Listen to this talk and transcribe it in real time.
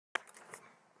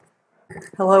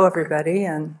Hello, everybody,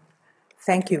 and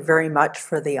thank you very much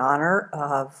for the honor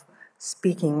of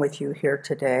speaking with you here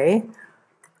today.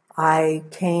 I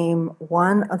came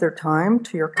one other time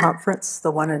to your conference,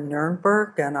 the one in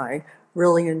Nuremberg, and I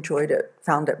really enjoyed it,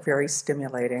 found it very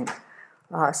stimulating.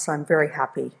 So I'm very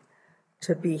happy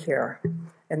to be here,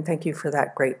 and thank you for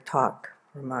that great talk,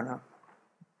 Ramona.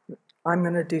 I'm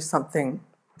going to do something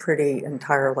pretty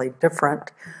entirely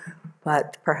different,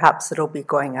 but perhaps it'll be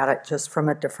going at it just from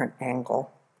a different angle.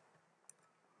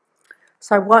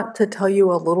 So I want to tell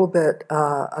you a little bit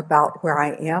about where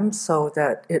I am so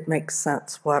that it makes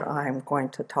sense what I'm going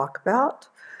to talk about.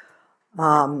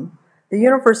 The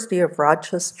University of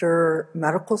Rochester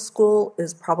Medical School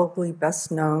is probably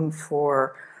best known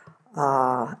for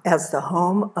as the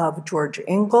home of George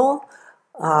Engel.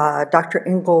 Dr.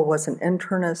 Engel was an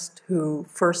internist who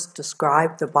first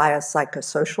described the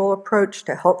biopsychosocial approach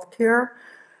to healthcare,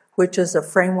 which is a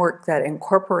framework that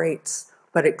incorporates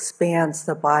but expands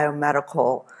the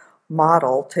biomedical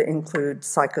model to include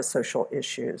psychosocial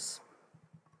issues.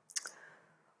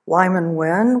 Lyman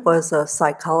Wynn was a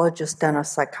psychologist and a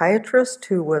psychiatrist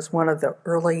who was one of the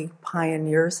early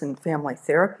pioneers in family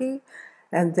therapy,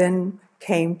 and then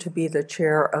came to be the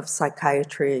chair of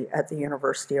psychiatry at the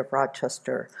University of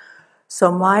Rochester.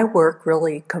 So my work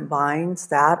really combines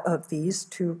that of these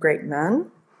two great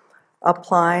men,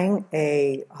 applying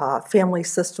a family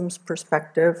systems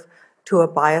perspective to a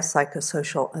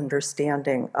biopsychosocial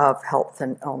understanding of health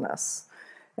and illness.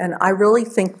 And I really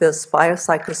think this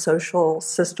biopsychosocial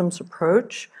systems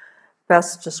approach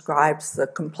best describes the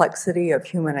complexity of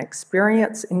human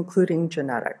experience, including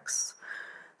genetics.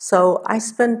 So I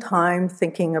spend time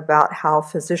thinking about how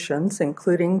physicians,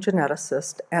 including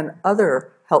geneticists and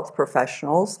other health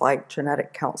professionals like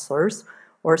genetic counselors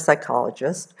or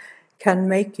psychologists, can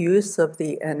make use of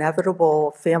the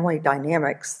inevitable family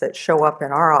dynamics that show up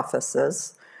in our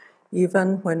offices,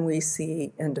 even when we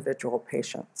see individual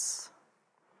patients.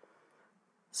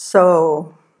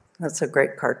 So that's a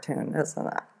great cartoon, isn't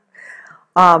it?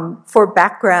 For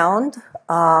background,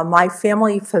 my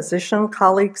family physician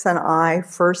colleagues and I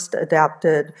first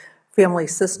adapted family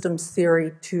systems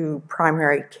theory to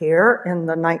primary care in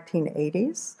the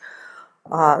 1980s.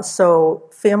 So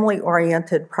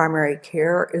family-oriented primary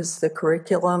care is the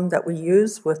curriculum that we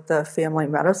use with the family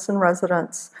medicine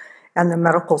residents and the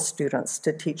medical students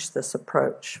to teach this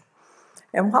approach.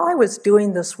 And while I was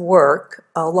doing this work,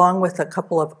 along with a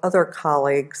couple of other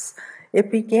colleagues, it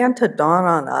began to dawn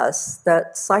on us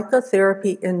that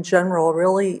psychotherapy in general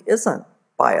really isn't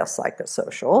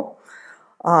biopsychosocial.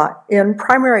 In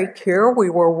primary care, we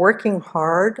were working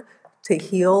hard to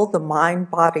heal the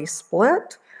mind-body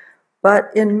split,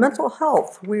 but in mental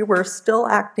health, we were still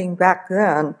acting back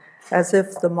then as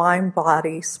if the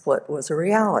mind-body split was a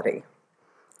reality.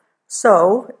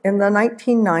 So, in the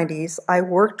 1990s, I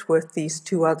worked with these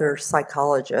two other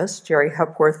psychologists, Jeri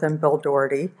Hepworth and Bill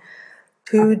Doherty,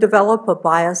 to develop a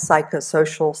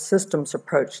biopsychosocial systems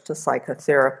approach to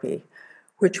psychotherapy,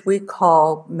 which we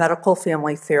call medical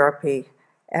family therapy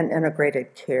and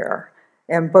integrated care.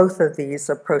 And both of these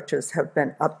approaches have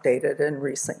been updated in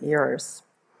recent years.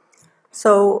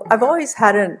 So I've always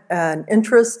had an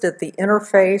interest at the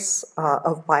interface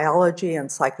of biology and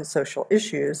psychosocial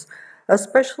issues,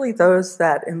 especially those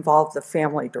that involve the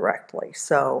family directly.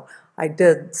 So I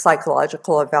did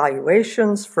psychological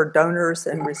evaluations for donors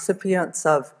and recipients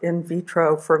of in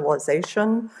vitro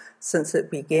fertilization since it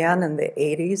began in the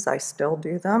 80s. I still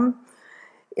do them.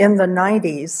 In the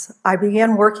 90s, I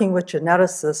began working with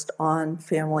geneticists on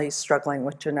families struggling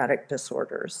with genetic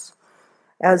disorders.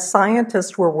 As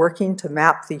scientists were working to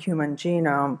map the human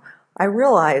genome, I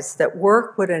realized that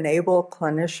work would enable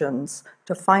clinicians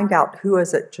to find out who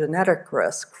is at genetic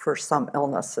risk for some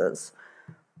illnesses.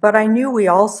 But I knew we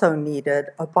also needed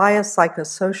a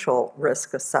biopsychosocial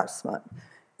risk assessment.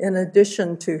 In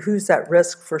addition to who's at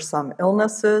risk for some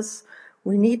illnesses,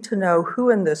 we need to know who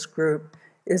in this group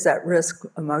is at risk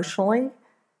emotionally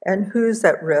and who's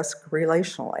at risk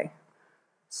relationally.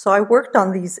 So I worked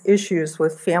on these issues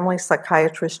with family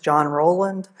psychiatrist John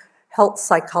Rolland, health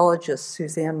psychologist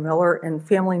Suzanne Miller, and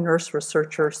family nurse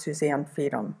researcher Suzanne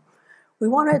Feetham. We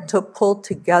wanted to pull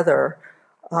together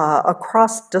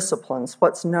across disciplines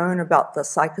what's known about the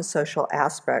psychosocial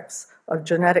aspects of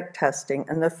genetic testing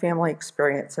and the family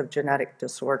experience of genetic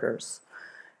disorders.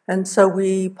 And so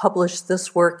we published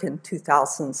this work in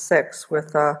 2006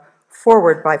 with a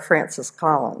foreword by Francis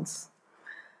Collins.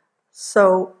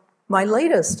 So my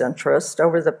latest interest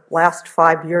over the last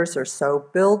 5 years or so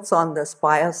builds on this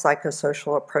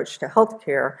biopsychosocial approach to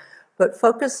healthcare, but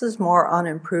focuses more on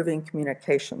improving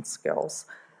communication skills,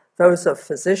 those of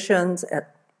physicians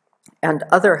and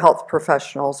other health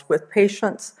professionals with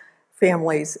patients,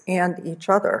 families, and each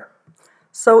other.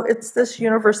 So it's this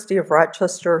University of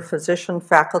Rochester Physician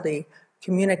Faculty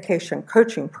Communication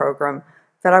Coaching Program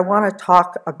that I want to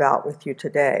talk about with you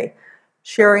today,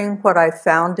 sharing what I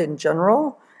found in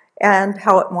general and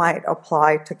how it might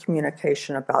apply to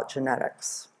communication about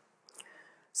genetics.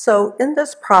 So in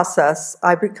this process,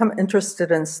 I become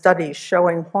interested in studies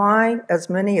showing why as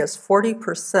many as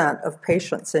 40% of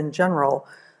patients in general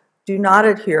do not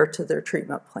adhere to their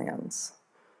treatment plans.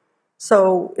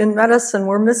 So in medicine,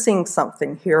 we're missing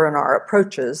something here in our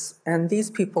approaches, and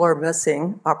these people are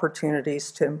missing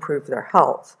opportunities to improve their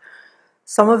health.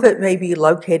 Some of it may be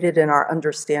located in our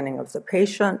understanding of the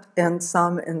patient, and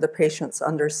some in the patient's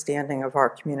understanding of our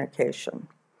communication.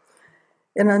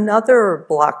 In another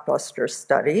blockbuster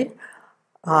study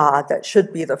that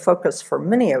should be the focus for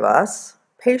many of us,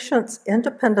 patients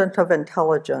independent of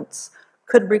intelligence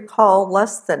could recall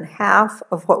less than half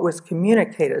of what was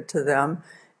communicated to them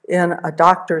in a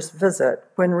doctor's visit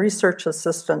when research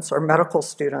assistants or medical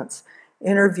students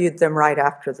interviewed them right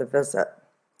after the visit.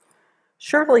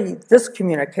 Surely this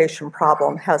communication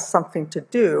problem has something to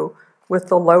do with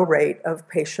the low rate of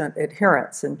patient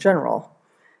adherence in general.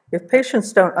 If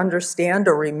patients don't understand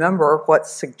or remember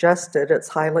what's suggested, it's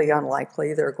highly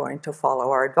unlikely they're going to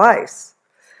follow our advice.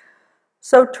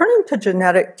 So turning to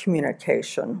genetic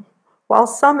communication, while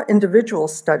some individual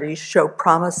studies show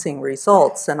promising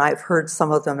results, and I've heard some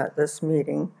of them at this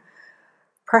meeting,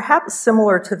 perhaps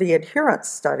similar to the adherence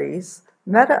studies,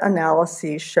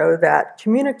 meta-analyses show that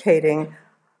communicating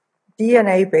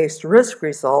DNA-based risk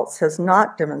results has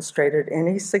not demonstrated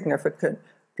any significant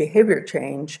behavior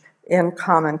change in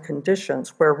common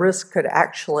conditions where risk could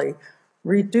actually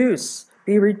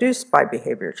be reduced by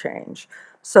behavior change.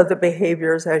 So the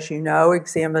behaviors, as you know,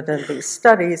 examined in these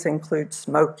studies include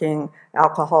smoking,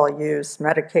 alcohol use,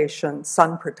 medication,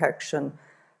 sun protection,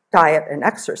 diet, and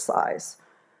exercise.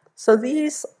 So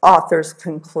these authors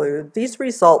conclude these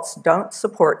results don't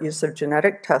support use of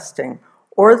genetic testing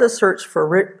or the search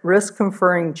for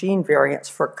risk-conferring gene variants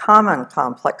for common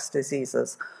complex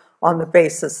diseases on the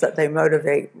basis that they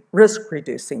motivate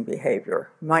risk-reducing behavior.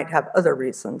 Might have other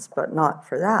reasons, but not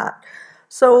for that.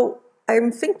 So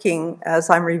I'm thinking, as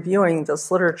I'm reviewing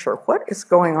this literature, what is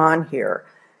going on here?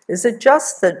 Is it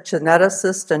just that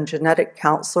geneticists and genetic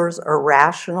counselors are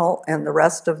rational and the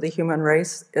rest of the human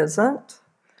race isn't?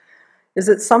 Is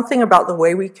it something about the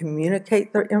way we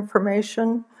communicate the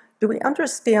information? Do we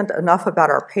understand enough about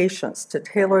our patients to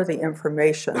tailor the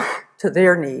information to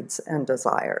their needs and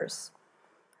desires?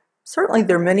 Certainly,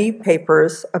 there are many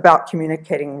papers about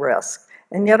communicating risk,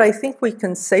 and yet I think we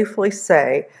can safely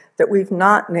say that we've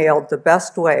not nailed the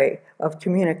best way of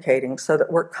communicating so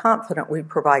that we're confident we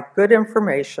provide good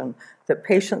information that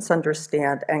patients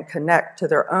understand and connect to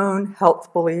their own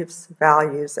health beliefs,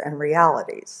 values, and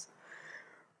realities.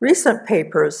 Recent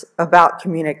papers about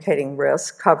communicating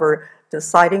risk cover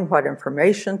deciding what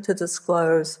information to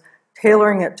disclose,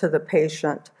 tailoring it to the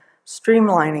patient,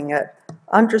 streamlining it,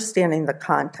 understanding the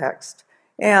context,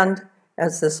 and,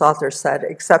 as this author said,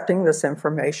 accepting this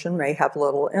information may have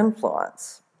little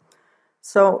influence.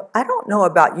 So I don't know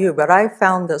about you, but I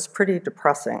found this pretty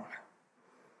depressing.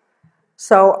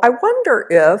 So I wonder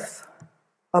if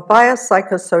a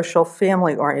biopsychosocial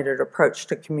family-oriented approach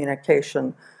to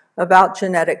communication about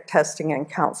genetic testing and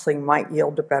counseling might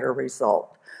yield a better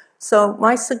result. So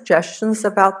my suggestions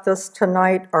about this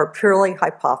tonight are purely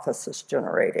hypothesis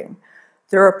generating.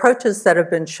 There are approaches that have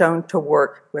been shown to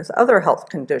work with other health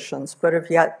conditions, but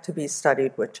have yet to be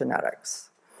studied with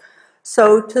genetics.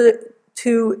 So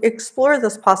to explore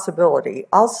this possibility,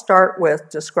 I'll start with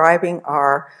describing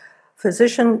our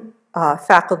physician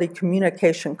faculty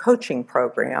communication coaching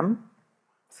program,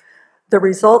 the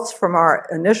results from our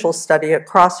initial study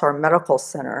across our medical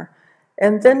center,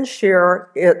 and then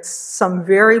share some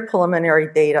very preliminary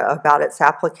data about its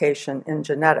application in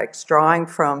genetics, drawing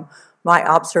from my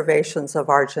observations of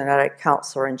our genetic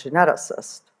counselor and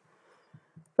geneticist.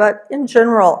 But in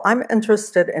general, I'm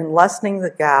interested in lessening the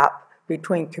gap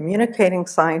between communicating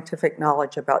scientific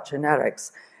knowledge about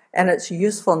genetics and its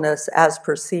usefulness as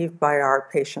perceived by our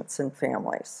patients and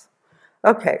families.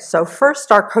 Okay, so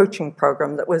first our coaching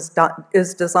program that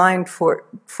is designed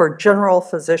for general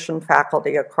physician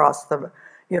faculty across the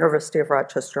University of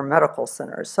Rochester Medical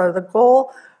Center. So the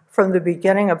goal from the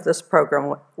beginning of this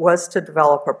program was to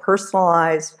develop a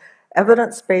personalized,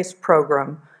 evidence-based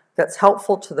program that's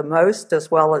helpful to the most as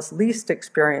well as least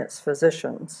experienced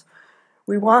physicians.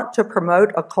 We want to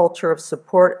promote a culture of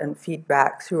support and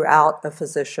feedback throughout a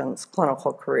physician's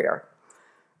clinical career.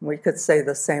 We could say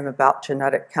the same about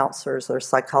genetic counselors or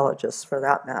psychologists for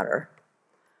that matter.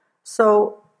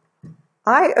 So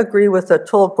I agree with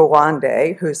Atul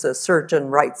Gawande, who's a surgeon,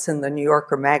 writes in the New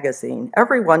Yorker magazine,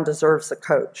 everyone deserves a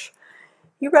coach.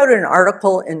 He wrote an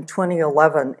article in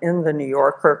 2011 in the New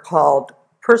Yorker called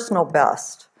Personal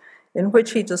Best, in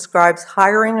which he describes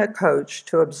hiring a coach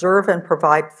to observe and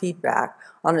provide feedback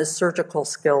on his surgical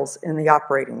skills in the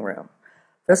operating room.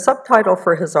 The subtitle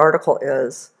for his article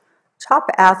is, Top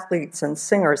Athletes and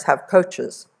Singers Have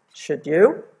Coaches. Should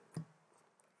you?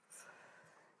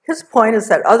 His point is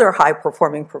that other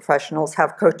high-performing professionals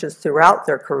have coaches throughout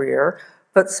their career,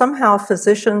 but somehow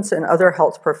physicians and other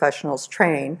health professionals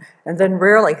train and then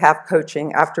rarely have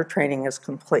coaching after training is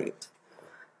complete.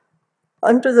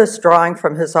 Under this drawing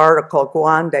from his article,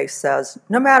 Gawande says,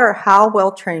 no matter how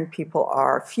well-trained people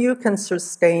are, few can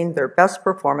sustain their best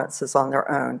performances on their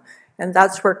own, and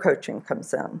that's where coaching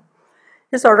comes in.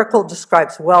 His article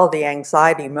describes well the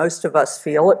anxiety most of us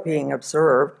feel at being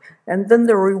observed, and then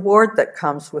the reward that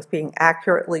comes with being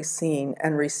accurately seen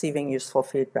and receiving useful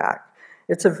feedback.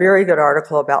 It's a very good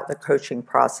article about the coaching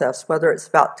process, whether it's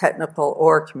about technical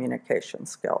or communication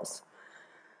skills.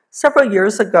 Several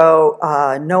years ago,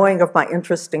 knowing of my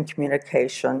interest in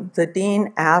communication, the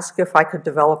dean asked if I could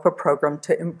develop a program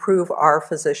to improve our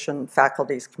physician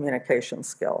faculty's communication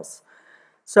skills.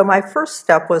 So my first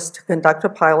step was to conduct a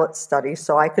pilot study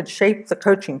so I could shape the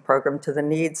coaching program to the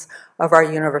needs of our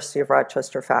University of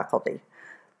Rochester faculty.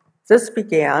 This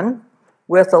began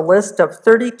with a list of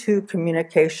 32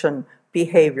 communication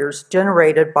behaviors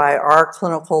generated by our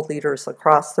clinical leaders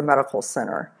across the medical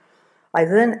center. I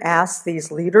then asked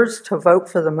these leaders to vote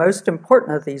for the most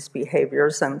important of these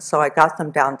behaviors, and so I got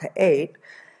them down to 8.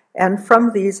 And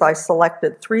from these, I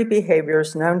selected 3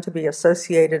 behaviors known to be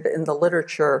associated in the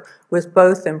literature with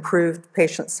both improved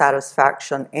patient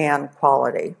satisfaction and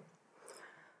quality.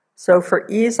 So for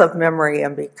ease of memory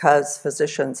and because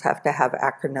physicians have to have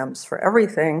acronyms for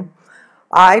everything,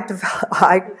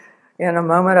 in a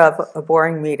moment of a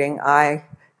boring meeting, I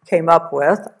came up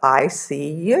with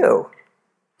ICU.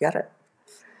 Get it?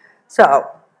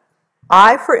 So,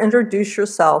 I for introduce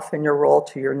yourself and your role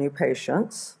to your new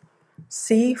patients.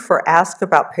 C for ask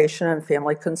about patient and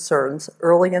family concerns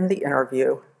early in the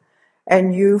interview.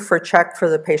 And U for check for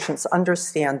the patient's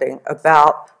understanding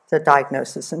about the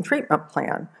diagnosis and treatment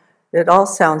plan. It all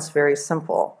sounds very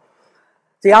simple.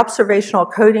 The observational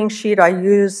coding sheet I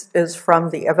use is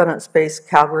from the evidence-based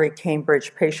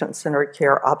Calgary-Cambridge Patient-Centered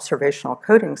Care Observational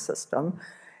Coding System.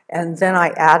 And then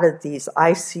I added these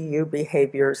ICU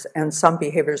behaviors and some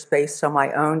behaviors based on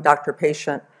my own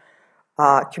doctor-patient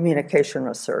communication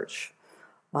research.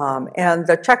 And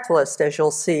the checklist, as you'll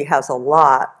see, has a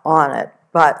lot on it.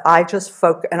 But I just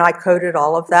and I coded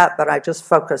all of that, but I just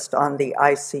focused on the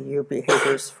ICU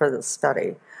behaviors for the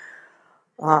study.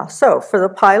 So for the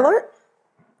pilot,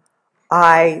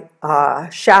 I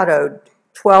shadowed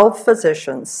 12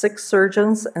 physicians, 6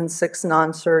 surgeons and 6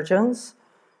 non-surgeons,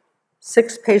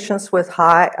 6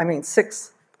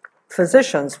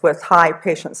 physicians with high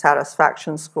patient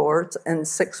satisfaction scores and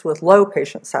 6 with low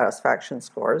patient satisfaction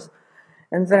scores.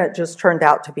 And then it just turned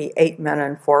out to be 8 men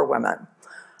and 4 women.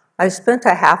 I spent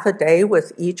a half a day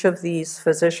with each of these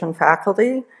physician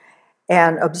faculty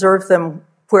and observed them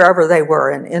wherever they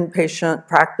were, in inpatient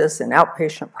practice, in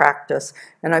outpatient practice,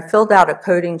 and I filled out a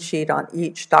coding sheet on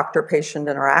each doctor-patient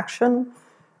interaction,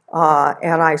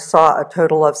 and I saw a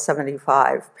total of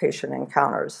 75 patient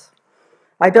encounters.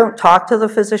 I don't talk to the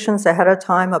physicians ahead of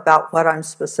time about what I'm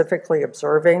specifically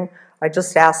observing. I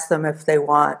just ask them if they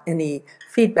want any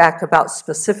feedback about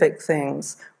specific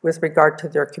things with regard to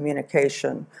their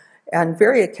communication. And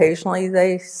very occasionally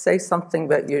they say something,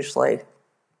 but usually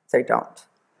they don't.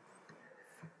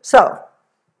 So,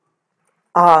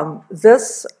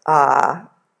 this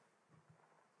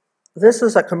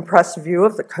is a compressed view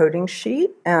of the coding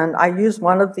sheet, and I use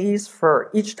one of these for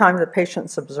each time the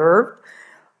patient's observed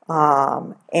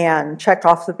and check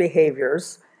off the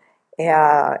behaviors.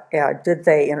 Did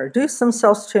they introduce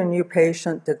themselves to a new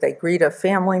patient? Did they greet a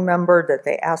family member? Did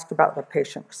they ask about the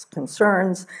patient's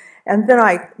concerns? And then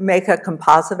I make a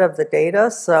composite of the data,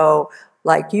 so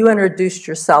like you introduced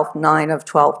yourself 9 of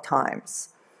 12 times.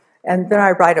 And then I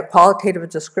write a qualitative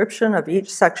description of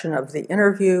each section of the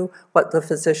interview, what the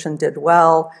physician did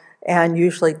well, and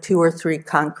usually 2 or 3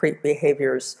 concrete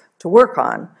behaviors to work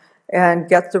on, and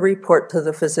get the report to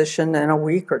the physician in a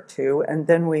week or 2, and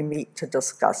then we meet to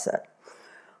discuss it.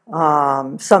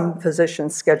 Some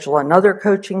physicians schedule another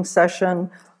coaching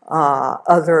session,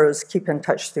 others keep in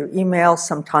touch through email,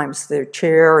 sometimes their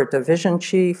chair or division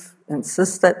chief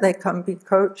insists that they come be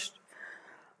coached.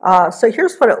 So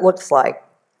here's what it looks like.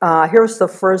 here's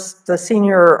our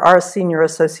senior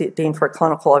associate dean for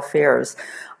clinical affairs.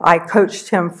 I coached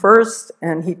him first,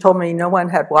 and he told me no one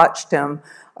had watched him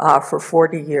for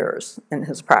 40 years in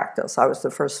his practice. I was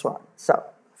the first one, so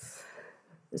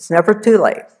it's never too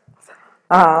late.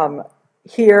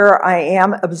 Here I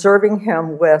am observing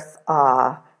him with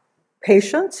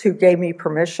patients who gave me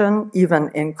permission,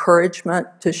 even encouragement,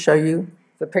 to show you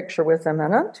the picture with them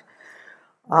in it.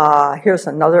 Here's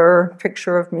another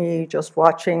picture of me just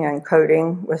watching and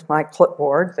coding with my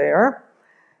clipboard there.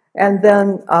 And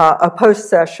then a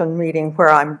post-session meeting where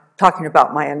I'm talking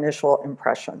about my initial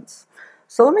impressions.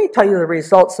 So let me tell you the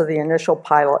results of the initial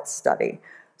pilot study.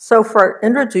 So for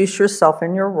introduce yourself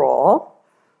in your role,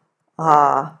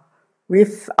 I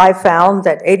found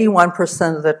that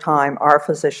 81% of the time our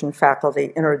physician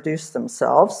faculty introduced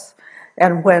themselves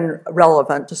and when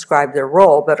relevant described their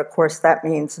role, but of course that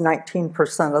means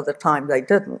 19% of the time they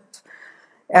didn't.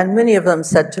 And many of them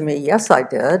said to me, yes, I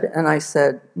did. And I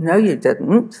said, no, you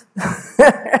didn't.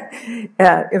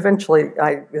 And eventually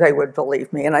they would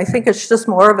believe me. And I think it's just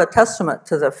more of a testament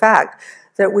to the fact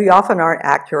that we often aren't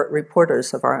accurate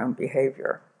reporters of our own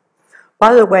behavior.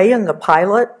 By the way, in the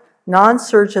pilot,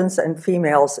 non-surgeons and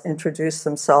females introduce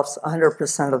themselves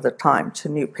 100% of the time to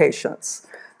new patients.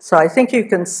 So I think you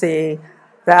can see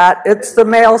that it's the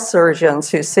male surgeons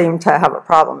who seem to have a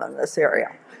problem in this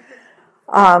area.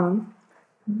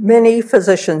 Many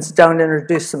physicians don't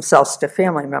introduce themselves to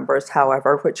family members,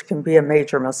 however, which can be a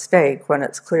major mistake when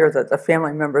it's clear that the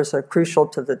family members are crucial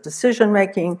to the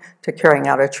decision-making, to carrying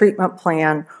out a treatment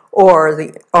plan, or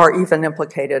even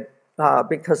implicated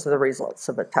because of the results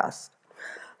of a test.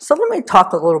 So let me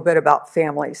talk a little bit about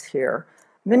families here.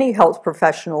 Many health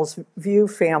professionals view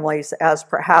families as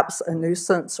perhaps a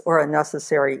nuisance or a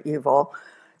necessary evil.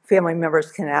 Family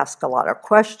members can ask a lot of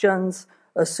questions,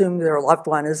 assume their loved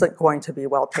one isn't going to be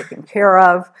well taken care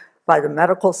of by the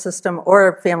medical system,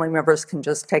 or family members can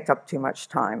just take up too much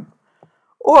time.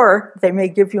 Or they may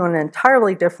give you an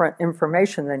entirely different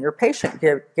information than your patient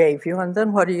gave you, and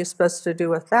then what are you supposed to do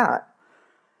with that?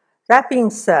 That being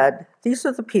said, these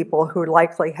are the people who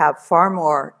likely have far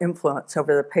more influence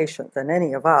over the patient than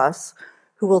any of us,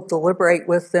 who will deliberate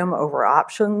with them over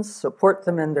options, support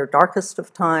them in their darkest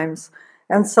of times,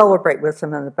 and celebrate with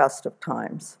them in the best of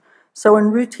times. So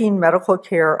in routine medical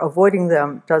care, avoiding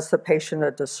them does the patient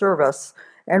a disservice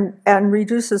and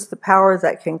reduces the power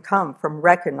that can come from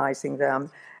recognizing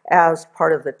them as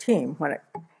part of the team. When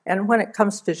it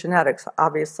comes to genetics,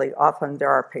 obviously, often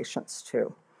there are patients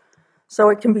too. So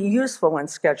it can be useful when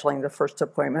scheduling the first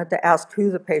appointment to ask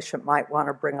who the patient might want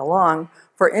to bring along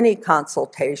for any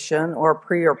consultation or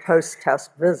pre or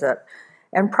post-test visit,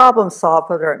 and problem solve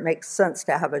whether it makes sense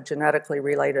to have a genetically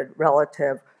related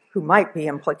relative who might be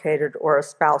implicated or a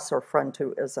spouse or friend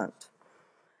who isn't.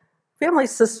 Family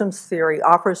systems theory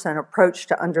offers an approach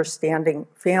to understanding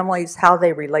families, how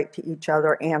they relate to each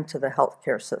other and to the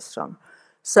healthcare system.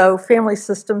 So family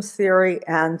systems theory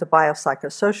and the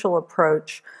biopsychosocial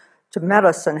approach to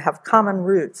medicine have common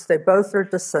roots. They both are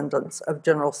descendants of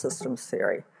general systems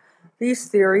theory. These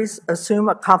theories assume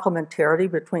a complementarity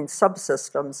between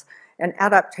subsystems and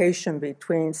adaptation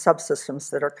between subsystems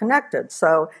that are connected.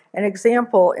 So an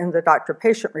example in the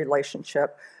doctor-patient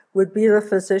relationship would be the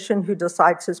physician who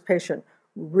decides his patient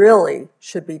really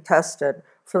should be tested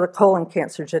for the colon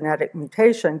cancer genetic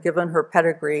mutation given her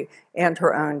pedigree and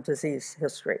her own disease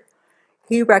history.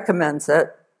 He recommends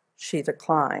it, she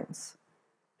declines.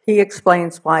 He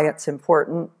explains why it's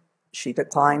important, she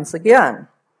declines again.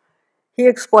 He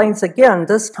explains again,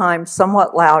 this time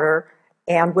somewhat louder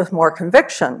and with more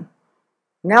conviction.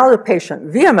 Now the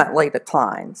patient vehemently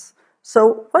declines.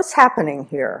 So what's happening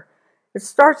here? It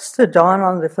starts to dawn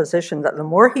on the physician that the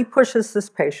more he pushes this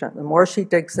patient, the more she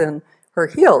digs in her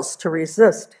heels to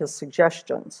resist his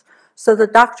suggestions. So the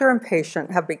doctor and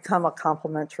patient have become a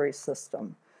complementary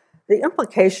system. The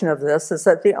implication of this is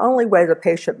that the only way the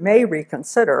patient may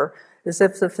reconsider is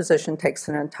if the physician takes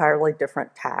an entirely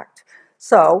different tact.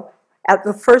 So at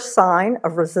the first sign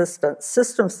of resistance,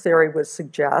 systems theory would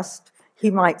suggest, he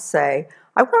might say,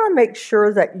 I want to make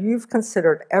sure that you've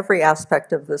considered every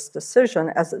aspect of this decision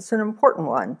as it's an important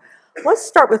one. Let's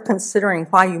start with considering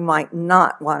why you might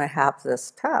not want to have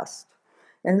this test.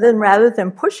 And then rather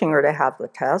than pushing her to have the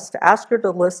test, ask her to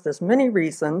list as many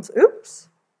reasons, let's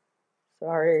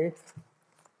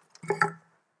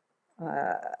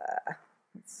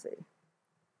see.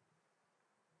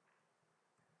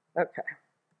 Okay.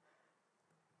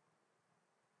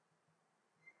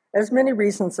 As many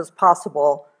reasons as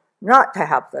possible not to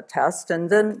have the test,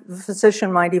 and then the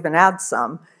physician might even add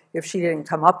some if she didn't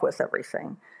come up with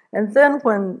everything. And then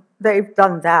when they've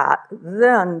done that,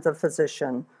 then the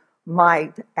physician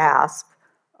might ask,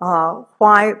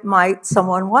 why might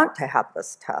someone want to have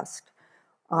this test?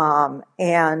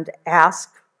 And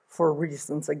ask for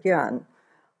reasons again.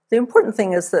 The important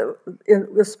thing is that,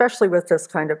 especially with this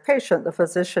kind of patient, the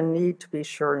physician needs to be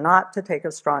sure not to take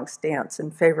a strong stance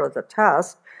in favor of the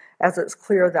test, as it's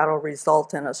clear that'll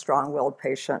result in a strong-willed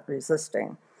patient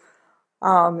resisting.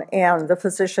 And the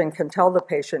physician can tell the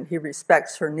patient he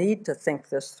respects her need to think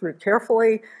this through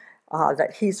carefully,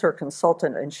 that he's her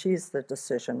consultant and she's the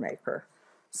decision maker.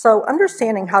 So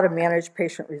understanding how to manage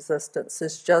patient resistance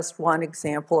is just one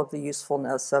example of the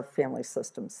usefulness of family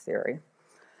systems theory.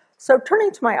 So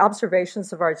turning to my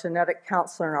observations of our genetic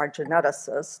counselor and our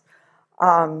geneticist,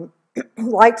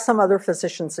 like some other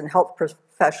physicians and health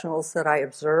professionals that I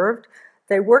observed,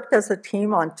 they worked as a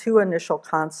team on 2 initial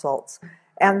consults,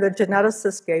 and the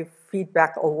geneticist gave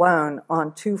feedback alone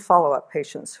on 2 follow-up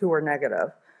patients who were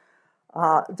negative.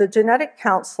 The genetic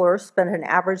counselor spent an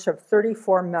average of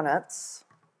 34 minutes.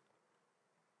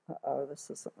 Uh-oh, this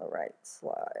isn't the right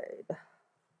slide.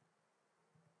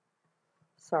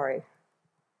 Sorry,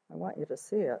 I want you to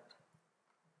see it.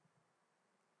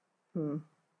 I think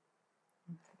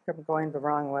I'm going the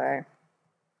wrong way.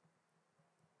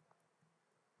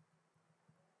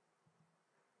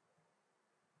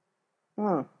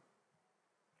 Wow.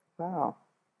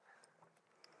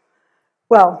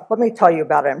 Well, let me tell you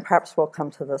about it, and perhaps we'll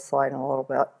come to this slide in a little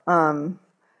bit.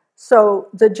 So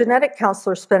the genetic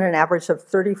counselor spent an average of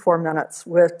 34 minutes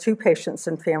with 2 patients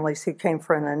and families who came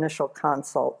for an initial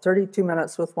consult, 32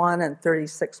 minutes with one and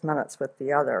 36 minutes with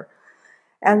the other.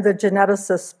 And the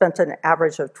geneticist spent an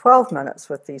average of 12 minutes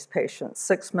with these patients,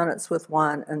 6 minutes with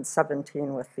one and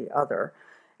 17 with the other,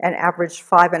 and averaged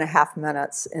 5.5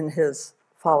 minutes in his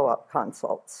follow-up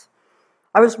consults.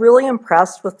 I was really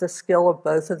impressed with the skill of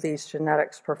both of these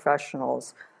genetics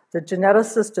professionals. The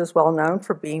geneticist is well known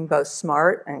for being both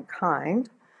smart and kind,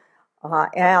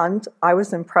 and I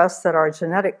was impressed that our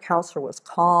genetic counselor was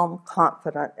calm,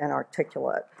 confident, and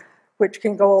articulate, which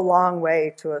can go a long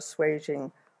way to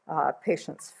assuaging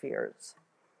patients' fears.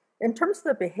 In terms of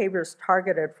the behaviors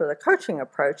targeted for the coaching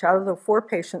approach, out of the 4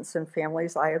 patients and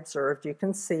families I observed, you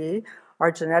can see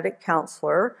our genetic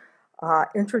counselor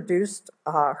introduced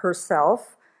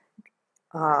herself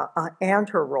and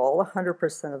her role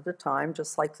 100% of the time,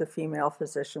 just like the female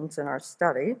physicians in our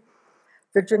study.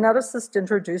 The geneticist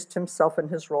introduced himself and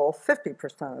his role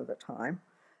 50% of the time.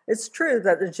 It's true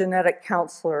that the genetic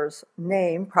counselor's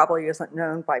name probably isn't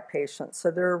known by patients,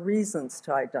 so there are reasons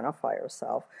to identify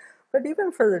herself. But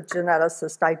even for the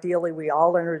geneticist, ideally we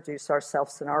all introduce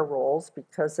ourselves in our roles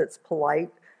because it's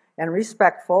polite and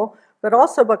respectful, but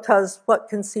also because what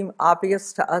can seem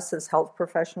obvious to us as health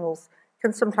professionals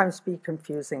can sometimes be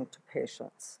confusing to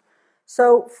patients.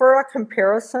 So for a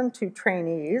comparison to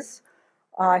trainees,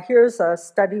 here's a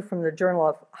study from the Journal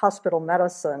of Hospital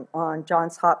Medicine on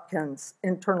Johns Hopkins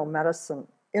internal medicine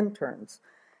interns.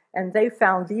 And they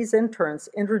found these interns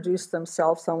introduced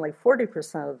themselves only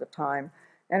 40% of the time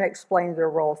and explained their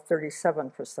role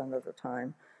 37% of the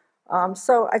time.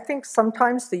 So I think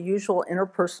sometimes the usual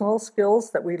interpersonal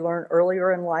skills that we learn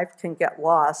earlier in life can get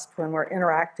lost when we're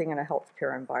interacting in a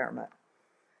healthcare environment.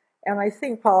 And I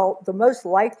think while the most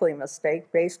likely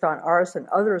mistake based on ours and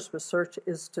others' research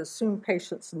is to assume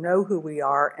patients know who we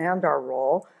are and our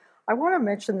role, I want to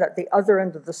mention that the other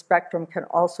end of the spectrum can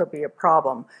also be a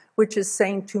problem, which is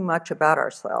saying too much about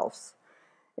ourselves.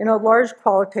 In a large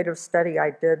qualitative study I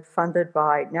did funded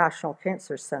by National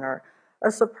Cancer Center,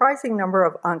 a surprising number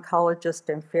of oncologists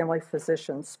and family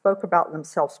physicians spoke about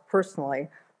themselves personally,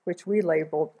 which we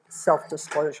labeled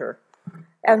self-disclosure.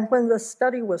 And when the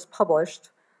study was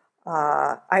published,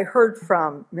 I heard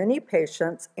from many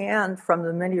patients and from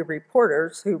the many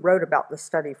reporters who wrote about the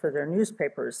study for their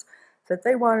newspapers that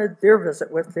they wanted their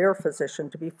visit with their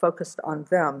physician to be focused on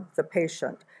them, the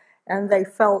patient, and they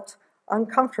felt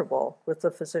uncomfortable with the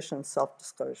physician's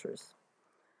self-disclosures.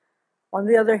 On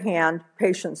the other hand,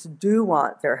 patients do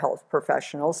want their health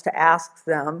professionals to ask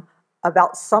them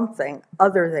about something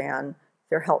other than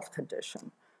their health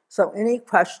condition. So any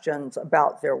questions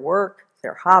about their work,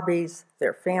 their hobbies,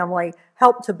 their family,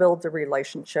 help to build the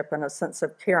relationship and a sense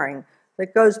of caring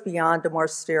that goes beyond a more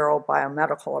sterile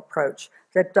biomedical approach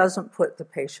that doesn't put the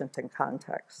patient in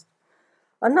context.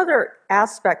 Another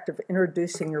aspect of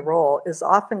introducing your role is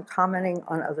often commenting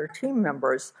on other team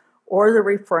members or the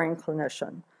referring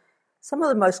clinician. Some of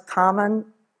the most common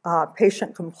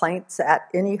patient complaints at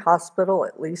any hospital,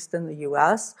 at least in the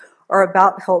US, are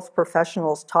about health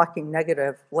professionals talking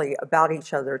negatively about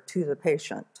each other to the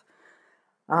patient.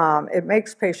 It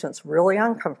makes patients really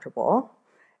uncomfortable,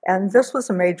 And this was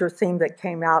a major theme that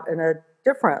came out in a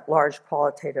different large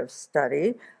qualitative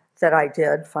study that I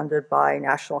did, funded by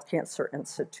National Cancer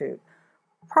Institute.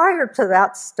 Prior to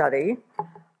that study,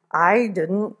 I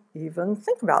didn't even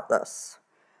think about this.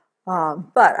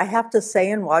 But I have to say,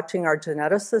 in watching our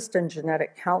geneticists and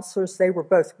genetic counselors, they were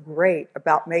both great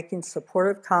about making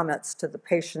supportive comments to the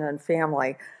patient and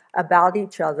family about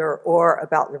each other or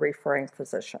about the referring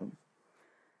physician.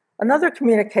 Another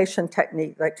communication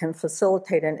technique that can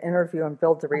facilitate an interview and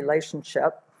build the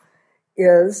relationship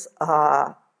is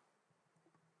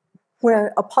when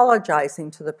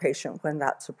apologizing to the patient when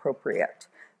that's appropriate.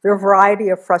 There are a variety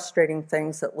of frustrating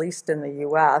things, at least in the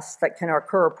US, that can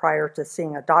occur prior to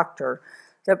seeing a doctor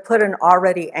that put an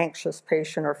already anxious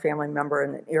patient or family member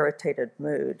in an irritated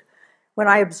mood. When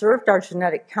I observed our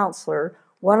genetic counselor,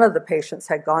 one of the patients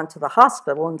had gone to the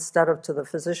hospital instead of to the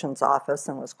physician's office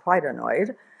and was quite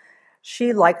annoyed.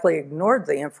 She likely ignored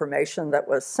the information that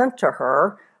was sent to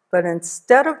her, but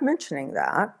instead of mentioning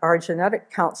that, our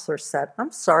genetic counselor said,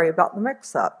 "I'm sorry about the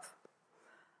mix-up."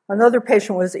 Another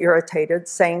patient was irritated,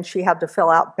 saying she had to fill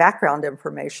out background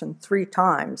information 3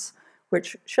 times,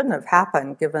 which shouldn't have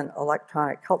happened given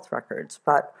electronic health records,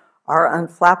 but our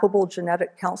unflappable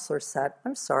genetic counselor said,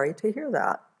 "I'm sorry to hear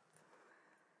that."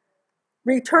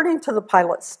 Returning to the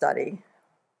pilot study,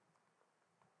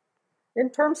 in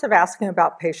terms of asking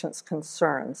about patients'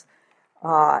 concerns,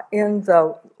 in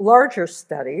the larger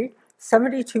study,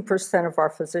 72% of our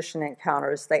physician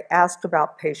encounters, they asked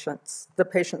about the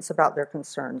patients about their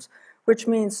concerns, which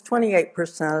means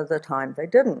 28% of the time they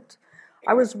didn't.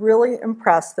 I was really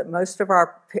impressed that most of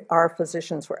our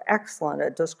physicians were excellent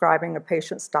at describing a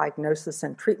patient's diagnosis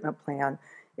and treatment plan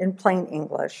in plain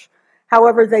English.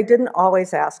 However, they didn't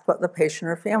always ask what the patient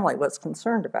or family was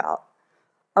concerned about.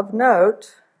 Of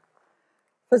note,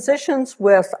 physicians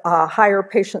with higher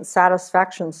patient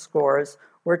satisfaction scores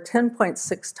were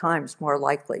 10.6 times more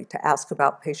likely to ask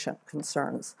about patient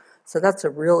concerns. So that's a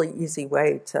really easy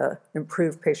way to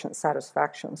improve patient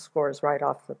satisfaction scores right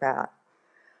off the bat.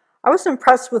 I was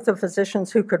impressed with the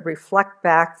physicians who could reflect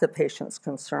back the patient's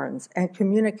concerns and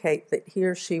communicate that he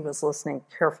or she was listening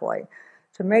carefully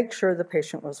to make sure the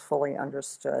patient was fully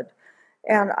understood.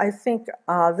 And I think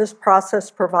this process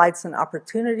provides an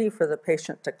opportunity for the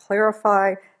patient to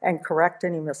clarify and correct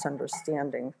any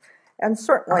misunderstanding. And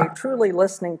certainly, truly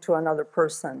listening to another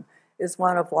person is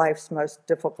one of life's most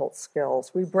difficult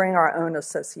skills. We bring our own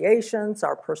associations,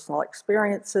 our personal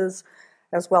experiences,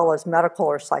 as well as medical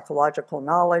or psychological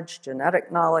knowledge,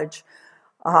 genetic knowledge,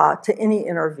 to any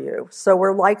interview. So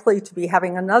we're likely to be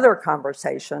having another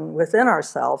conversation within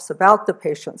ourselves about the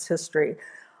patient's history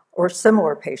or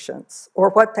similar patients, or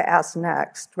what to ask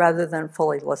next, rather than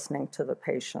fully listening to the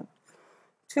patient.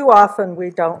 Too often we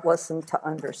don't listen to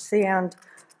understand,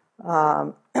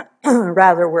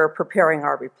 rather we're preparing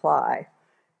our reply.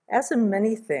 As in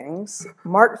many things,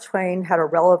 Mark Twain had a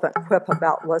relevant quip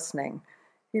about listening.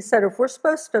 He said, if we're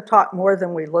supposed to talk more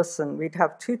than we listen, we'd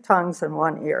have 2 tongues and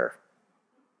 1 ear.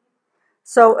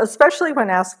 So especially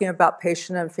when asking about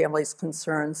patient and family's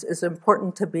concerns, it's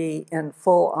important to be in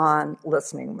full-on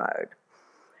listening mode.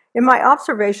 In my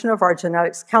observation of our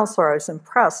genetics counselor, I was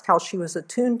impressed how she was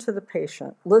attuned to the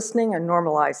patient, listening and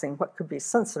normalizing what could be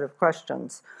sensitive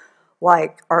questions,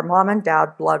 like, are mom and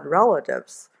dad blood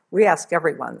relatives? We ask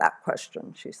everyone that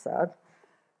question, she said.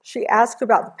 She asked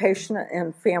about the patient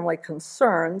and family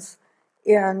concerns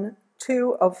in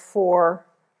one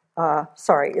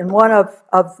of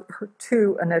her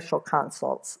 2 initial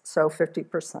consults, so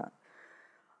 50%.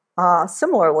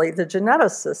 Similarly, the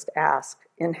geneticist asked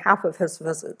in half of his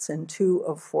visits in 2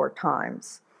 of 4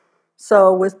 times.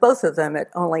 So with both of them, it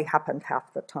only happened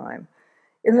half the time.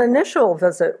 In the initial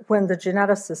visit, when the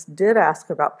geneticist did ask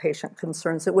about patient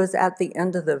concerns, it was at the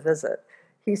end of the visit.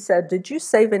 He said, "Did you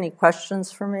save any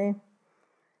questions for me?"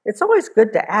 It's always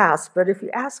good to ask, but if you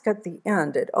ask at the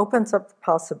end, it opens up the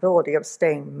possibility of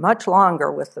staying much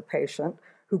longer with the patient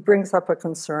who brings up a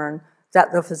concern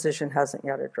that the physician hasn't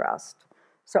yet addressed.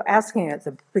 So asking at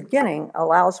the beginning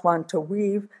allows one to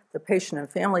weave the patient and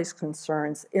family's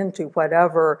concerns into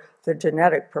whatever the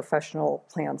genetic professional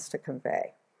plans to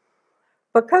convey.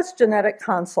 Because genetic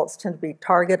consults tend to be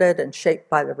targeted and shaped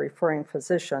by the referring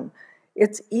physician,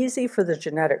 it's easy for the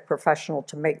genetic professional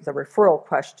to make the referral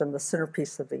question the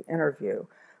centerpiece of the interview.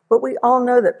 But we all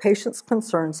know that patients'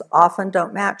 concerns often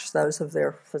don't match those of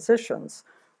their physicians,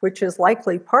 which is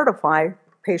likely part of why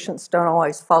patients don't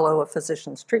always follow a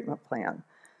physician's treatment plan.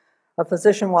 A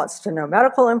physician wants to know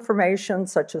medical information,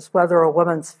 such as whether a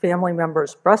woman's family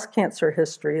member's breast cancer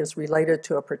history is related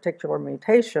to a particular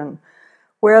mutation,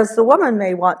 Whereas the woman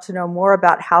may want to know more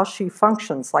about how she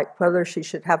functions, like whether she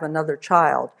should have another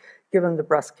child, given the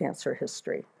breast cancer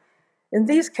history. In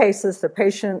these cases, the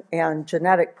patient and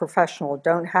genetic professional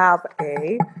don't have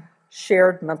a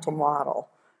shared mental model,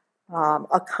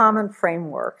 a common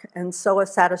framework, and so a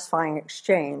satisfying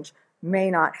exchange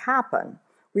may not happen.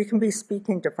 We can be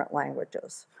speaking different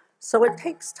languages. So it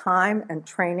takes time and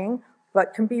training,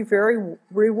 but can be very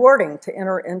rewarding to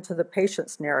enter into the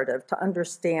patient's narrative to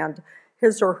understand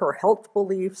his or her health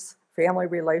beliefs, family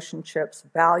relationships,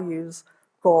 values,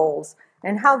 goals,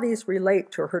 and how these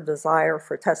relate to her desire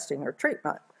for testing or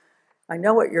treatment. I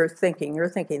know what you're thinking. You're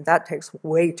thinking that takes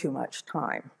way too much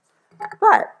time.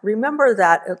 But remember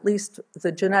that at least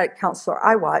the genetic counselor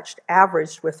I watched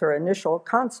averaged with her initial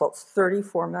consults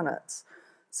 34 minutes.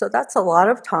 So that's a lot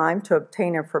of time to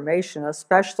obtain information,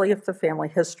 especially if the family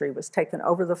history was taken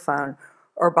over the phone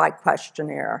or by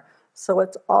questionnaire. So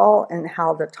it's all in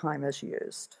how the time is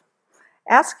used.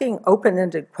 Asking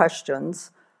open-ended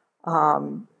questions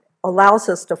allows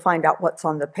us to find out what's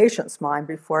on the patient's mind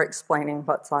before explaining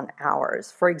what's on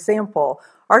ours. For example,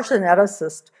 our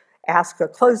geneticist asked a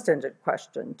closed-ended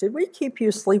question. Did we keep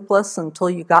you sleepless until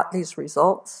you got these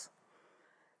results?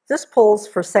 This pulls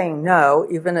for saying no,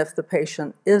 even if the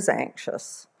patient is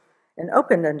anxious. An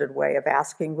open-ended way of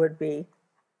asking would be,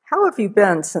 how have you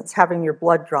been since having your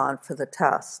blood drawn for the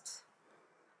tests?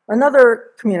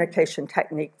 Another communication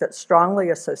technique that's strongly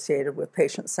associated with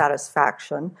patient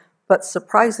satisfaction, but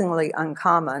surprisingly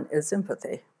uncommon, is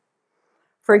empathy.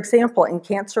 For example, in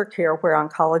cancer care where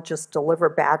oncologists deliver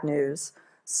bad news,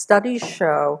 studies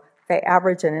show they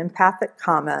average an empathic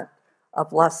comment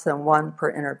of less than 1 per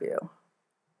interview.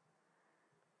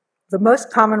 The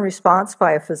most common response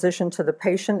by a physician to the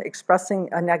patient expressing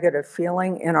a negative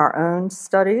feeling in our own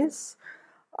studies.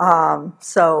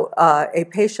 A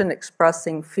patient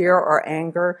expressing fear or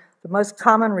anger, the most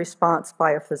common response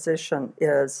by a physician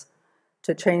is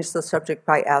to change the subject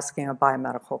by asking a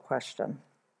biomedical question.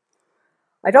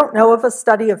 I don't know of a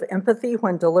study of empathy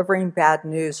when delivering bad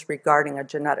news regarding a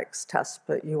genetics test,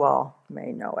 but you all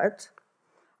may know it.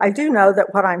 I do know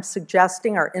that what I'm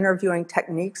suggesting are interviewing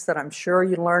techniques that I'm sure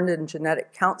you learned in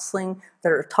genetic counseling,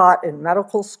 that are taught in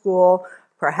medical school,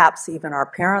 perhaps even our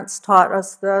parents taught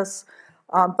us this.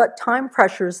 But time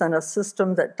pressures and a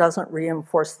system that doesn't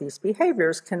reinforce these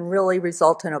behaviors can really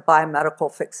result in a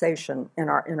biomedical fixation in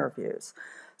our interviews.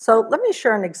 So let me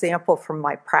share an example from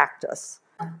my practice.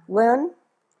 Lynn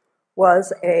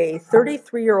was a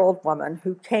 33-year-old woman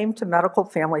who came to medical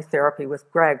family therapy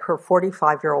with Greg, her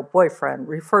 45-year-old boyfriend,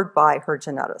 referred by her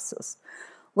geneticist.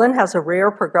 Lynn has a rare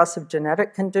progressive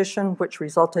genetic condition which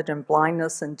resulted in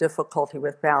blindness and difficulty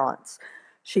with balance.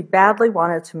 She badly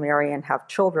wanted to marry and have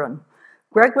children.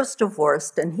 Greg was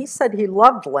divorced, and he said he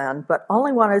loved Lynn, but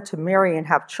only wanted to marry and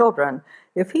have children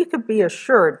if he could be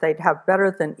assured they'd have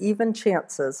better than even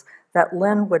chances that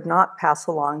Lynn would not pass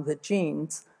along the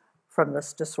genes from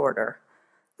this disorder.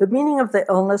 The meaning of the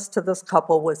illness to this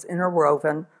couple was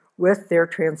interwoven with their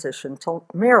transition to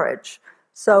marriage.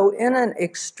 So in an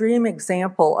extreme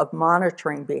example of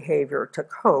monitoring behavior to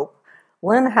cope,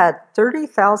 Lynn had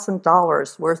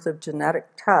 $30,000 worth of genetic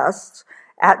tests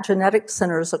at genetic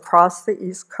centers across the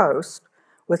East Coast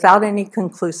without any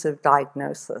conclusive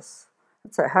diagnosis.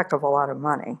 That's a heck of a lot of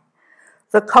money.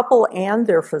 The couple and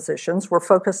their physicians were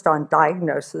focused on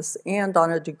diagnosis and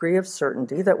on a degree of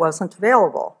certainty that wasn't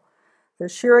available. The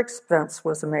sheer expense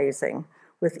was amazing.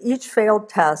 With each failed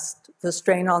test, the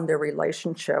strain on their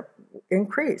relationship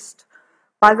increased.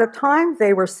 By the time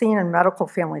they were seen in medical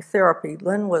family therapy,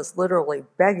 Lynn was literally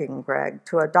begging Greg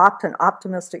to adopt an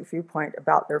optimistic viewpoint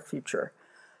about their future.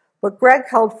 But Greg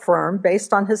held firm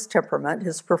based on his temperament,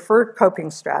 his preferred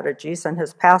coping strategies, and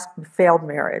his past failed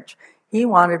marriage. He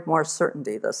wanted more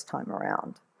certainty this time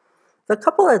around. The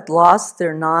couple had lost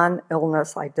their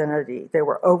non-illness identity. They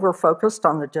were over-focused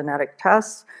on the genetic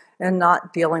tests and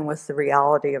not dealing with the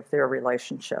reality of their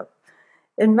relationship.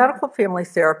 In medical family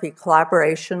therapy,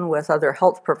 collaboration with other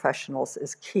health professionals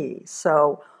is key.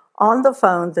 So on the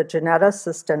phone, the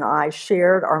geneticist and I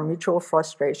shared our mutual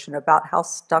frustration about how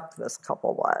stuck this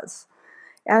couple was.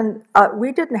 And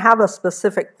we didn't have a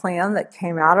specific plan that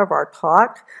came out of our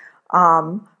talk,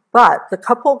 but the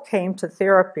couple came to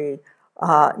therapy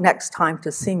next time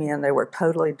to see me, and they were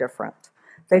totally different.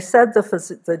 They said the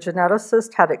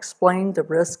geneticist had explained the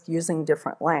risk using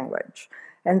different language,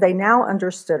 and they now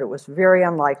understood it was very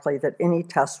unlikely that any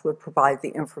test would provide the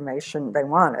information they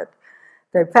wanted.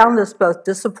 They found this both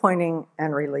disappointing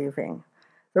and relieving.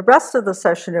 The rest of the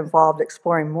session involved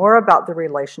exploring more about the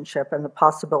relationship and the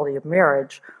possibility of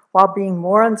marriage while being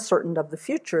more uncertain of the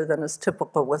future than is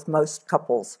typical with most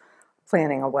couples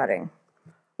planning a wedding.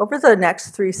 Over the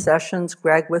next 3 sessions,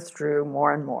 Greg withdrew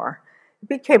more and more. It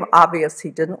became obvious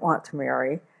he didn't want to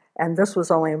marry, and this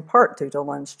was only in part due to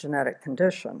Lynn's genetic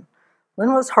condition.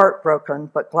 Lynn was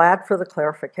heartbroken, but glad for the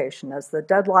clarification, as the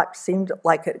deadlock seemed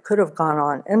like it could have gone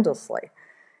on endlessly.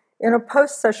 In a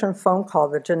post-session phone call,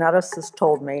 the geneticist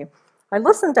told me, "I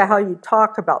listened to how you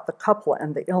talk about the couple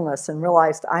and the illness and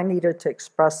realized I needed to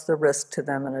express the risk to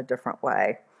them in a different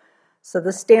way." So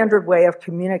the standard way of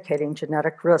communicating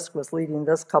genetic risk was leading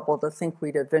this couple to think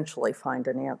we'd eventually find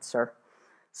an answer.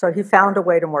 So he found a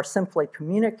way to more simply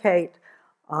communicate,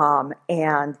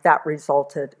 and that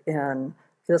resulted in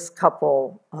this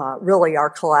couple, really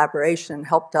our collaboration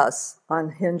helped us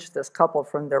unhinge this couple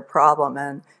from their problem,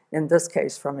 and in this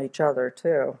case from each other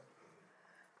too.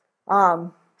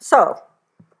 So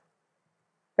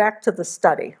back to the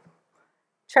study.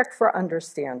 Check for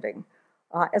understanding.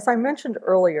 As I mentioned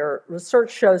earlier,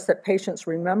 research shows that patients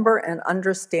remember and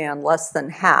understand less than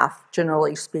half,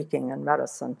 generally speaking in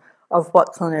medicine, of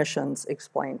what clinicians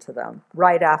explain to them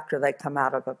right after they come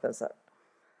out of a visit.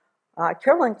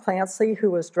 Carolyn Clancy,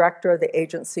 who was director of the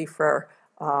Agency for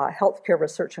Healthcare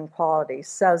Research and Quality,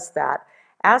 says that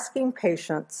asking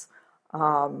patients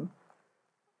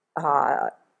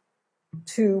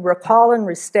to recall and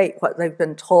restate what they've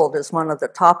been told is one of the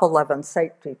top 11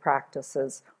 safety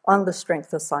practices on the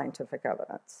strength of scientific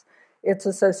evidence. It's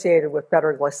associated with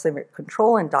better glycemic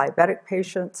control in diabetic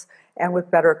patients and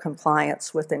with better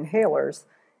compliance with inhalers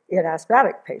in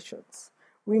asthmatic patients.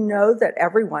 We know that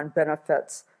everyone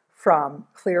benefits from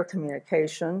clear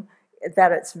communication,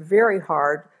 that it's very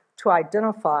hard to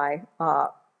identify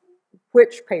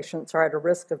which patients are at a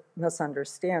risk of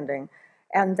misunderstanding,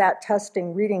 and that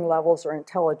testing reading levels or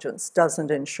intelligence doesn't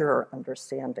ensure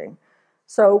understanding.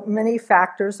 So many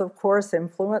factors, of course,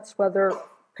 influence whether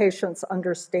patients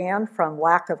understand, from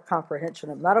lack of comprehension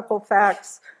of medical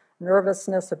facts,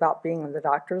 nervousness about being in the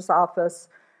doctor's office,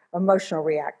 emotional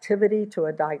reactivity to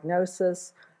a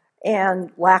diagnosis,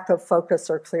 and lack of focus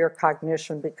or clear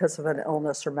cognition because of an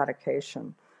illness or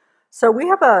medication. So we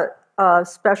have a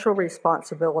special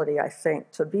responsibility, I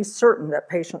think, to be certain that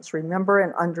patients remember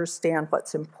and understand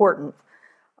what's important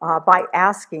by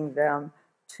asking them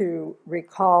to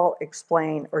recall,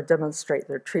 explain, or demonstrate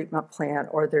their treatment plan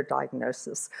or their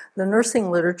diagnosis. The nursing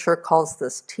literature calls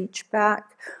this teach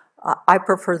back. I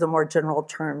prefer the more general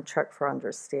term check for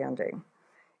understanding.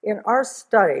 In our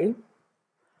study,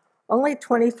 only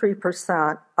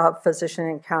 23% of physician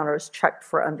encounters checked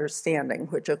for understanding,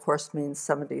 which of course means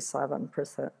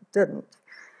 77% didn't.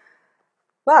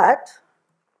 But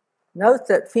note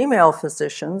that female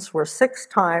physicians were 6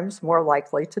 times more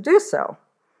likely to do so.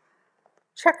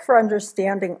 Check for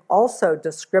understanding also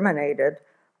discriminated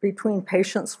between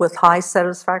patients with high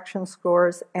satisfaction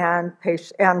scores and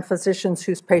physicians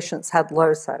whose patients had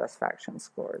low satisfaction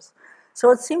scores.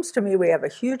 So it seems to me we have a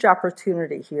huge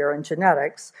opportunity here in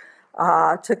genetics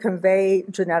to convey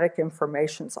genetic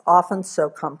information. It's often so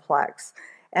complex.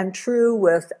 And true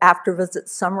with after-visit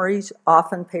summaries,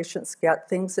 often patients get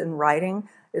things in writing.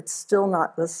 It's still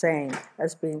not the same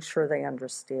as being sure they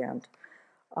understand.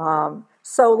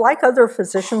 So like other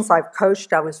physicians I've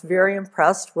coached, I was very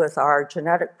impressed with our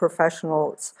genetic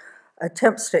professionals'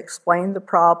 attempts to explain the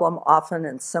problem, often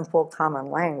in simple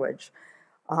common language,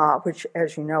 which,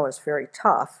 as you know, is very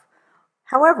tough.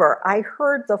 However, I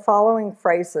heard the following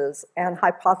phrases and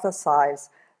hypothesized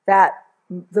that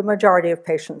the majority of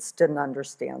patients didn't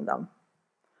understand them.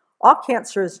 All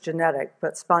cancer is genetic,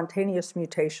 but spontaneous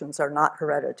mutations are not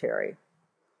hereditary.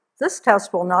 This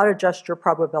test will not adjust your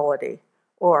probability,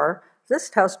 or this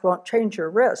test won't change your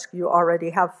risk. You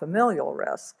already have familial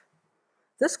risk.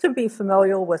 This can be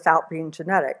familial without being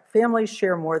genetic. Families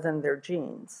share more than their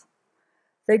genes.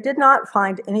 They did not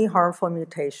find any harmful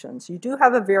mutations. You do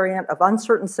have a variant of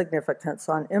uncertain significance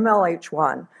on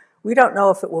MLH1. We don't know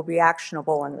if it will be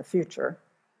actionable in the future.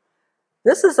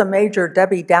 This is a major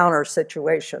Debbie Downer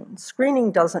situation.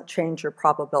 Screening doesn't change your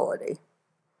probability.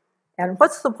 And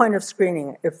what's the point of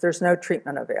screening if there's no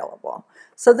treatment available?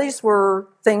 So these were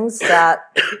things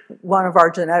that one of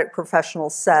our genetic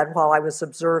professionals said while I was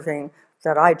observing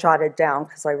that I jotted down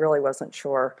because I really wasn't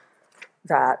sure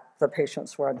that the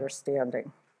patients were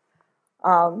understanding.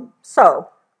 So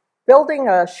building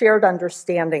a shared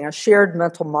understanding, a shared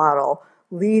mental model,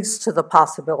 leads to the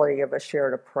possibility of a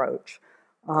shared approach.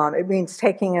 It means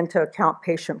taking into account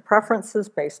patient preferences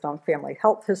based on family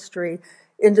health history,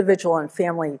 individual and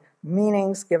family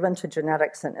meanings given to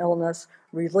genetics and illness,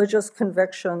 religious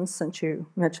convictions, since you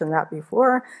mentioned that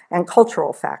before, and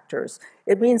cultural factors.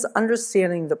 It means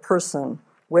understanding the person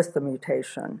with the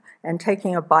mutation and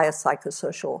taking a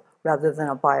biopsychosocial rather than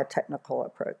a biotechnical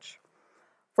approach.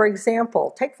 For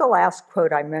example, take the last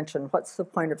quote I mentioned, what's the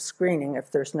point of screening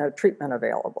if there's no treatment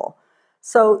available?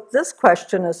 So this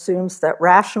question assumes that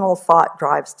rational thought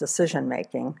drives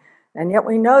decision-making, and yet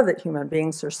we know that human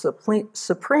beings are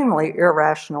supremely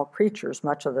irrational creatures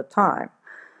much of the time.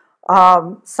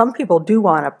 Some people do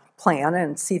want to plan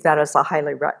and see that as a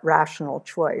highly rational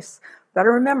choice. But I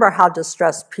remember how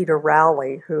distressed Peter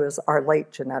Rowley, who is our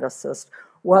late geneticist,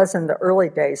 was in the early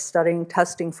days studying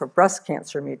testing for breast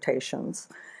cancer mutations,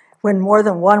 when more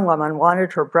than one woman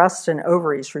wanted her breasts and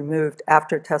ovaries removed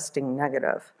after testing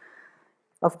negative.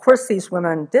 Of course, these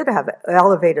women did have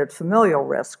elevated familial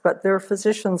risk, but their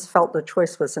physicians felt the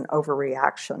choice was an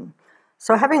overreaction.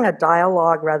 So having a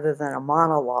dialogue rather than a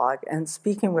monologue and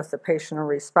speaking with the patient in a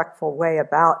respectful way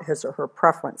about his or her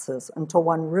preferences until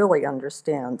one really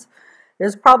understands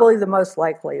is probably the most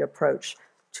likely approach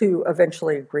to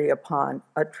eventually agree upon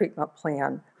a treatment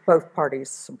plan both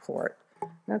parties support.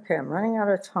 Okay, I'm running out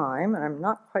of time and I'm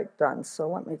not quite done, so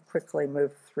let me quickly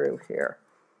move through here.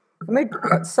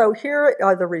 So here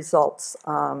are the results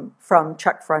from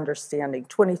Check for Understanding.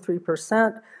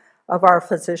 23% of our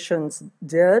physicians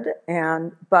did,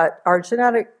 but our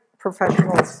genetic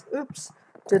professionals,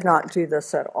 did not do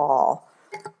this at all.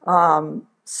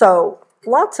 So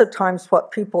lots of times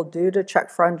what people do to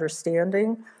check for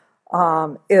understanding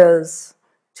is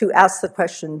to ask the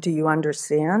question, do you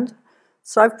understand?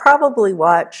 So I've probably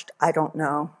watched, I don't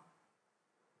know,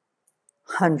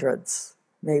 hundreds,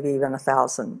 maybe even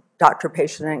 1,000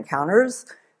 doctor-patient encounters,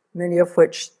 many of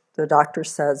which the doctor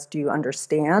says, do you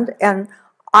understand? And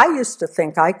I used to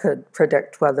think I could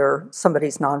predict whether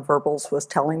somebody's nonverbals was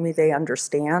telling me they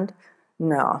understand.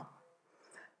 No.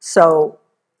 So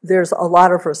there's a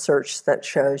lot of research that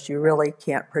shows you really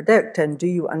can't predict, and do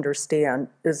you understand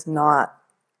is not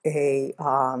a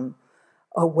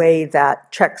way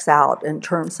that checks out in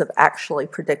terms of actually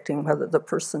predicting whether the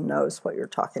person knows what you're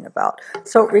talking about.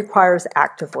 So it requires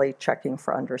actively checking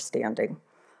for understanding.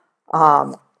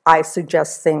 I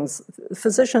suggest things,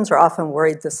 physicians are often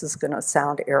worried this is going to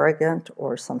sound arrogant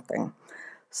or something.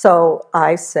 So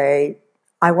I say,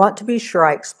 I want to be sure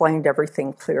I explained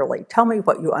everything clearly. Tell me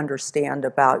what you understand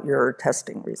about your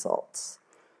testing results.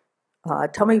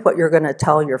 Tell me what you're going to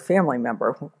tell your family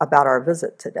member about our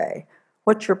visit today.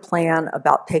 What's your plan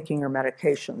about taking your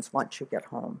medications once you get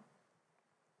home?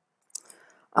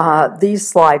 These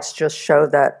slides just show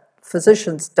that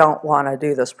physicians don't want to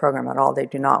do this program at all. They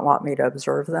do not want me to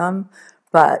observe them,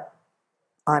 but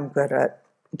I'm good at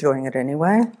doing it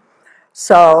anyway.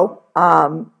 So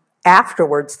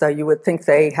afterwards, though, you would think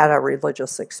they had a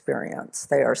religious experience.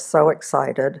 They are so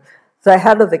excited. The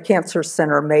head of the cancer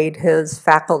center made his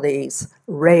faculty's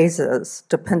raises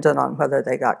dependent on whether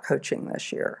they got coaching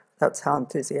this year. That's how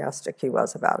enthusiastic he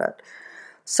was about it.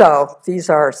 So these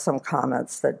are some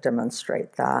comments that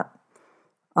demonstrate that.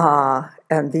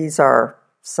 And these are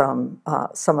some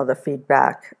of the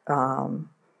feedback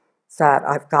that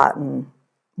I've gotten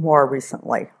more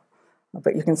recently.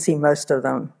 But you can see most of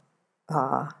them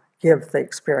give the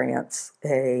experience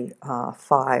a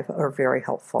 5, are very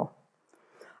helpful.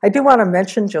 I do want to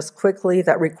mention just quickly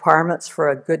that requirements for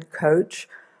a good coach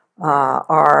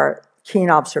are keen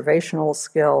observational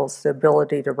skills, the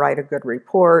ability to write a good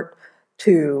report,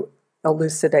 to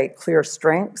elucidate clear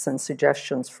strengths and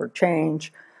suggestions for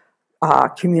change,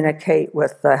 communicate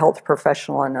with the health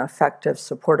professional in an effective,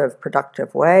 supportive,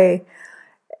 productive way,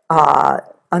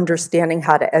 understanding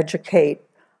how to educate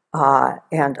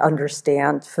and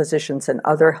understand physicians and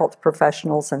other health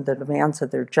professionals and the demands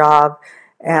of their job.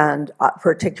 And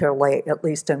particularly, at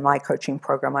least in my coaching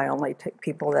program, I only take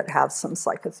people that have some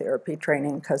psychotherapy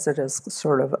training because it is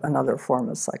sort of another form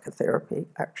of psychotherapy,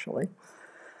 actually.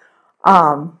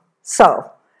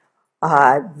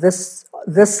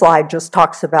 This slide just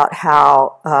talks about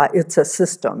how it's a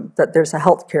system, that there's a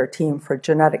healthcare team for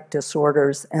genetic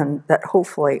disorders, and that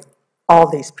hopefully all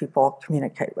these people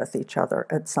communicate with each other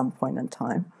at some point in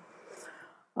time.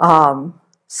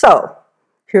 So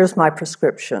here's my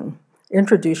prescription.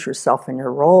 Introduce yourself and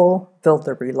your role, build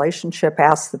the relationship,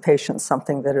 ask the patient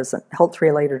something that isn't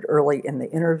health-related early in the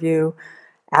interview,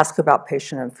 ask about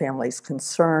patient and family's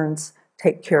concerns,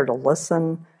 take care to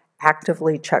listen,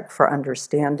 actively check for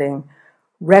understanding,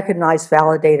 recognize,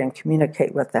 validate, and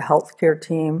communicate with the healthcare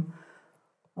team,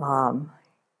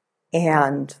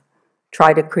 and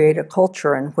try to create a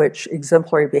culture in which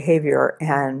exemplary behavior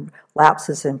and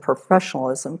lapses in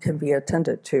professionalism can be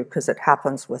attended to, because it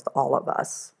happens with all of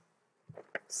us.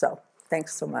 So,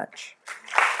 thanks so much.